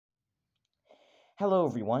Hello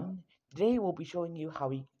everyone. Today we'll be showing you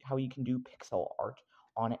how you can do pixel art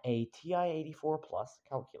on a TI-84 Plus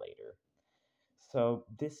calculator. So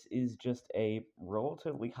this is just a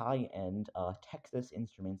relatively high-end Texas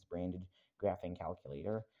Instruments branded graphing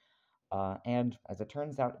calculator, and as it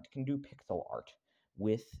turns out, it can do pixel art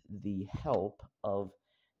with the help of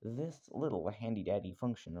this little handy-dandy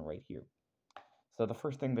function right here. So the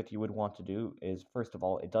first thing that you would want to do is, first of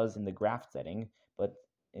all, it does in the graph setting, but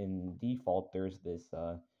in default there's this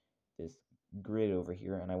grid over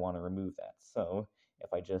here, and I want to remove that. So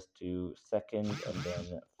if I just do second and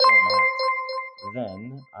then format,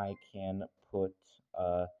 then I can put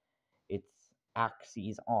its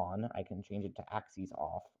axes on. I can change it to axes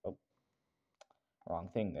off. Oh, wrong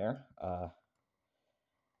thing there.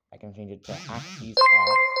 I can change it to axes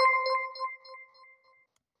off.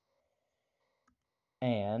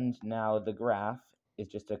 And now the graph is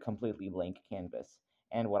just a completely blank canvas.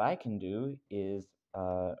 And what I can do is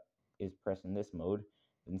press in this mode,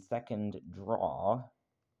 then second draw,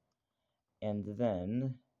 and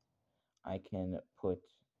then I can put,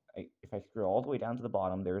 if I scroll all the way down to the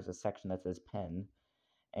bottom, there's a section that says pen,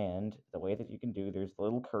 and the way that you can do, there's the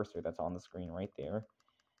little cursor that's on the screen right there,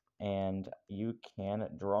 and you can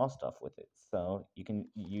draw stuff with it. So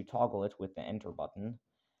you toggle it with the enter button,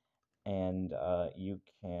 and you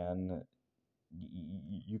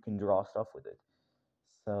can draw stuff with it.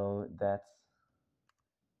 So that's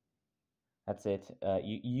it.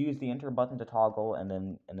 You use the enter button to toggle, and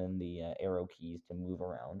then the arrow keys to move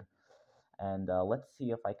around. And let's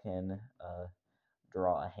see if I can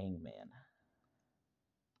draw a hangman.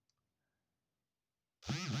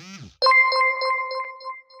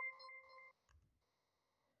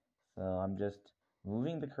 So I'm just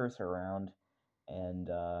moving the cursor around and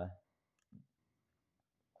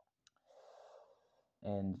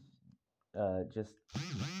just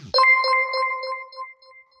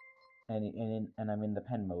and I'm in the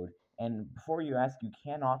pen mode. And before you ask, you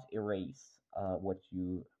cannot erase what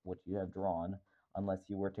you have drawn unless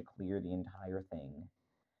you were to clear the entire thing,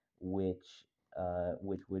 which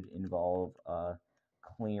would involve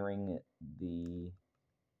clearing the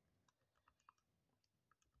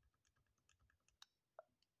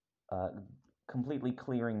completely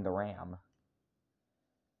clearing the RAM,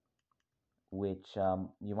 which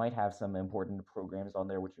you might have some important programs on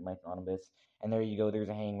there which you might not have missed. And there you go, there's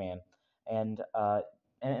a hangman. And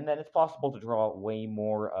then it's possible to draw way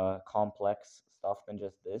more complex stuff than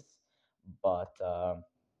just this, but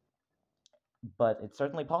it's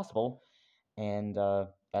certainly possible, and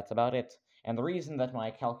that's about it. And the reason that my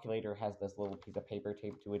calculator has this little piece of paper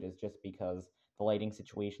taped to it is just because the lighting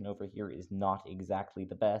situation over here is not exactly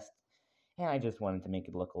the best, and I just wanted to make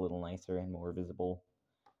it look a little nicer and more visible.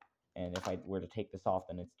 And if I were to take this off,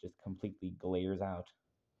 then it's just completely glares out.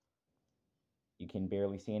 You can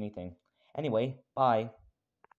barely see anything. Anyway, bye.